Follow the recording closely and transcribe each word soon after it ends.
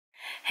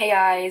Hey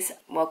guys,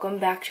 welcome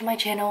back to my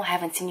channel. I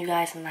haven't seen you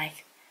guys in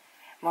like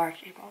March,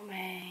 April,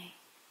 May,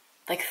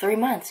 like 3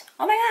 months.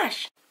 Oh my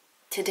gosh!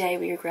 Today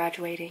we are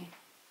graduating.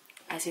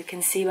 As you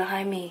can see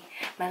behind me,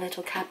 my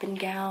little cap and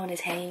gown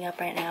is hanging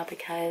up right now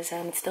because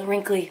it's still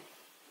wrinkly.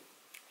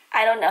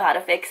 I don't know how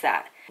to fix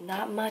that.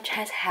 Not much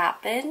has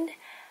happened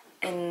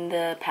in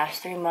the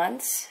past 3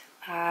 months.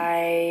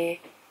 What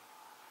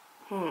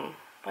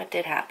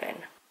did happen?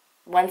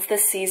 Once the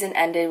season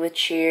ended with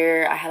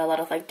cheer, I had a lot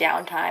of like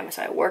downtime,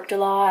 so I worked a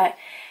lot,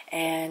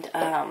 and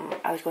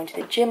I was going to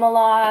the gym a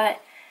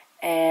lot,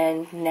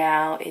 and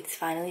now it's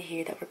finally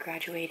here that we're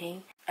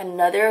graduating.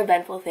 Another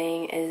eventful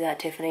thing is that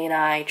Tiffany and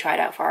I tried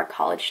out for our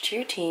college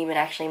cheer team and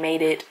actually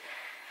made it,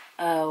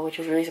 which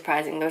was really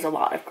surprising. There was a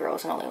lot of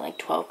girls and only like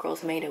 12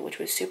 girls made it, which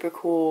was super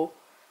cool.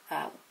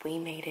 We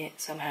made it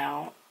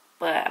somehow,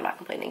 but I'm not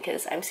complaining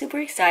because I'm super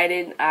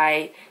excited.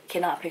 I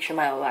cannot picture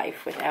my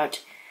life without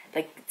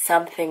like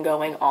something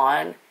going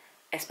on,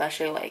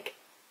 especially like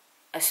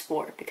a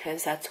sport,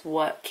 because that's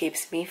what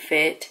keeps me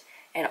fit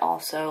and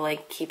also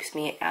like keeps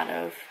me out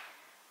of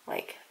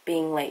like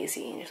being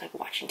lazy and just like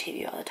watching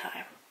TV all the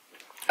time.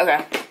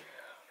 Okay,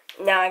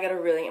 now I gotta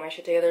really get my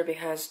shit together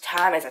because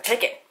time is a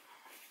ticket.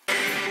 Oh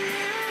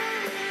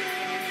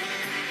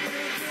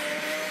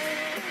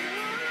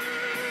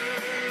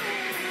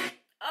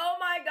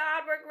my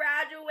god, we're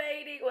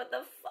graduating. What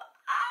the fuck?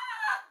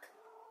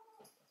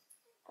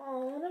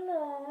 Oh,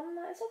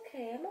 no, it's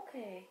okay, I'm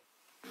okay.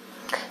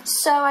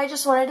 So I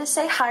just wanted to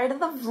say hi to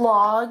the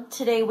vlog.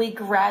 Today we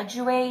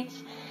graduate,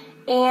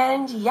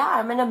 and yeah,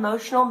 I'm an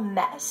emotional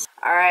mess.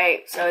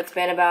 Alright, so it's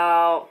been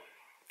about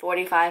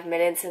 45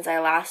 minutes since I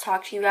last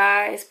talked to you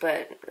guys,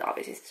 but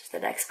obviously it's just the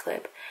next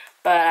clip.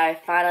 But I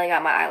finally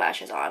got my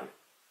eyelashes on.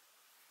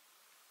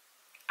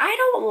 I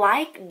don't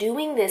like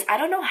doing this. I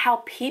don't know how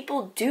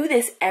people do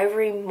this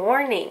every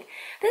morning.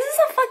 This is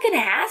a fucking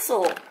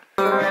hassle.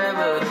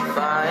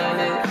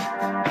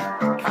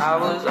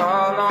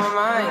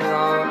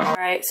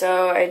 Alright,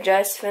 so I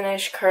just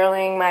finished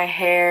curling my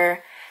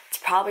hair. It's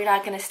probably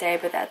not gonna stay,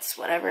 but that's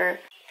whatever.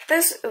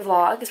 This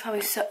vlog is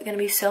probably gonna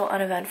be so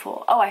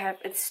uneventful. Oh,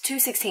 it's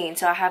 2:16,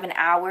 so I have an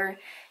hour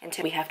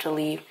until we have to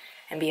leave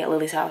and be at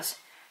Lily's house.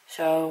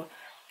 So,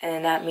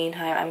 in that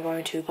meantime, I'm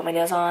going to put my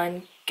nails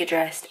on, get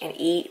dressed, and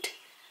eat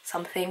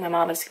something. My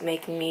mom is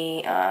making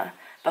me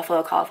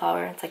buffalo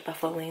cauliflower. It's like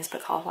buffalo wings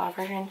but cauliflower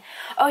version.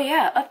 Oh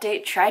yeah,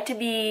 update. Tried to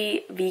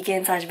be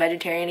vegan /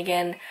 vegetarian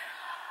again.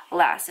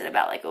 Lasted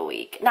about like a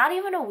week. Not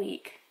even a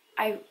week.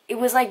 It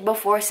was like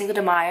before Cinco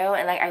de Mayo,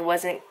 and like I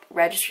wasn't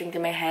registering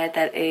in my head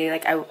that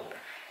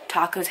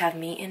tacos have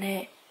meat in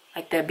it,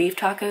 like the beef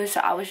tacos. So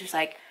I was just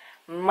like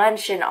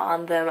munching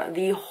on them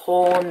the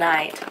whole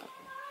night.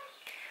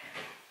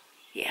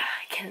 Yeah,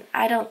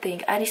 I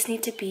just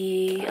need to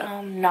be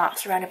not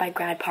surrounded by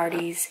grad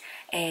parties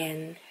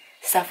and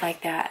stuff like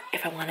that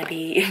if I want to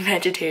be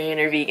vegetarian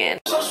or vegan.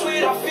 So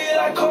sweet, I feel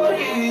like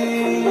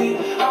Cody.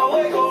 I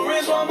wake up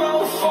rich on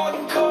my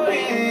fucking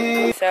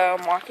Cody. So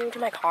I'm walking to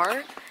my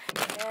car,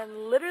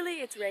 and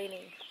literally it's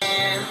raining.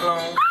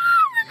 Oh,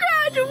 we're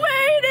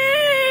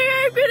graduating!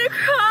 I'm gonna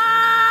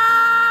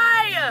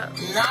cry!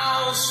 Now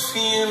I was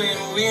feeling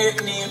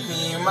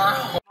Whitney,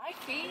 my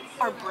feet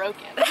are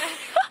broken.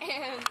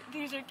 And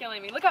these are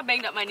killing me. Look how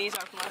banged up my knees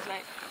are from last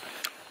night.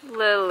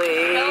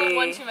 Lily. That was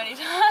one too many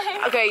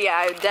times. Okay, yeah,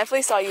 I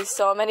definitely saw you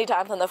so many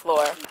times on the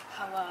floor.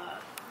 Hello.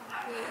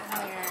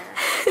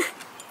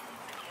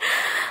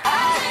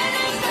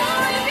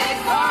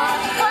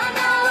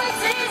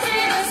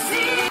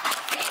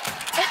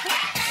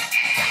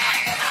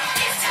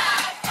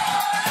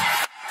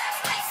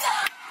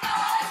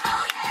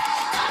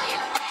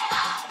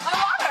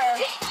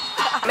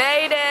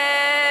 Made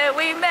it!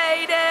 We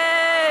made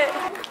it!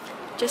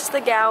 Just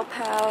the gal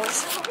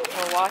pals.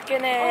 We're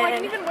walking in. Oh, I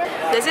didn't even wear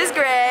that. This is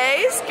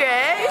Grace,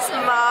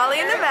 Molly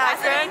in the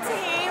background.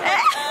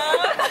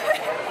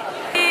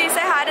 Hey,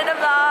 say hi to the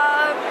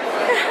vlog.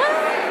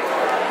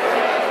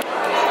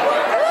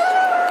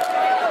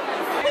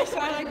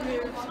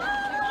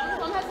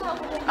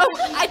 Oh,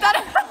 I thought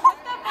it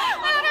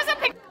was a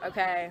picture.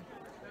 Okay,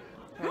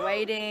 we're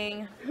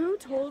waiting. Who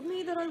told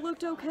me that I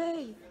looked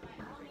okay?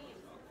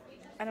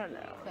 I don't know.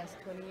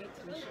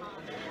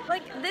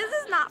 Like, this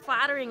is not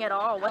flattering at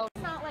all. What?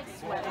 It's not like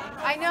sweating.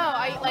 I know,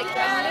 I'm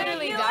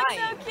literally dying.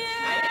 So cute.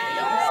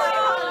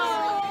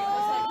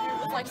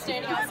 It's like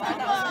standing outside.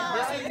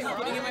 This is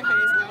getting in my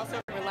face now. So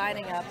We're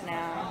lining up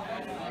now.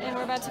 And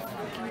we're about to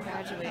freaking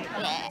graduate.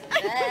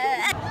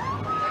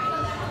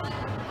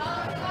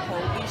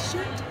 holy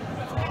shit.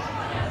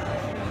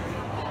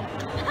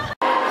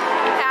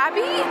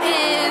 Abby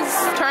is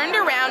turned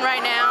around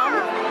right now.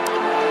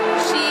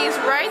 She's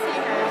right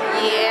here.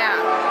 Yeah.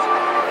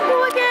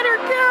 Look at her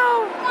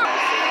go.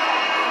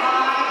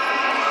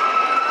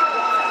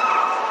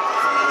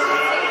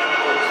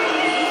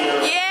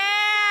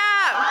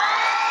 Yeah.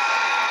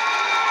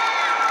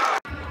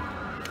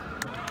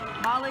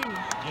 Molly.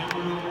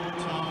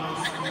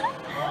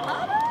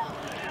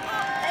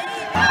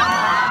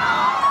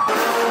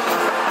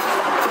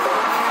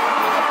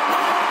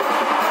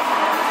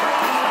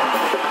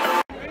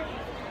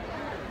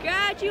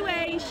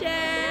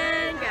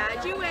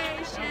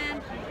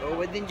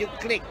 What did you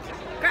click?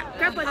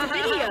 Crap, what's a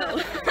video?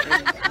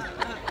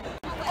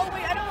 Oh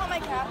wait, I don't want my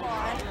cap on.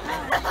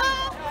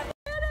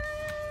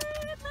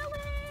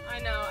 I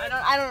know.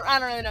 I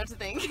don't really know what to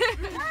think.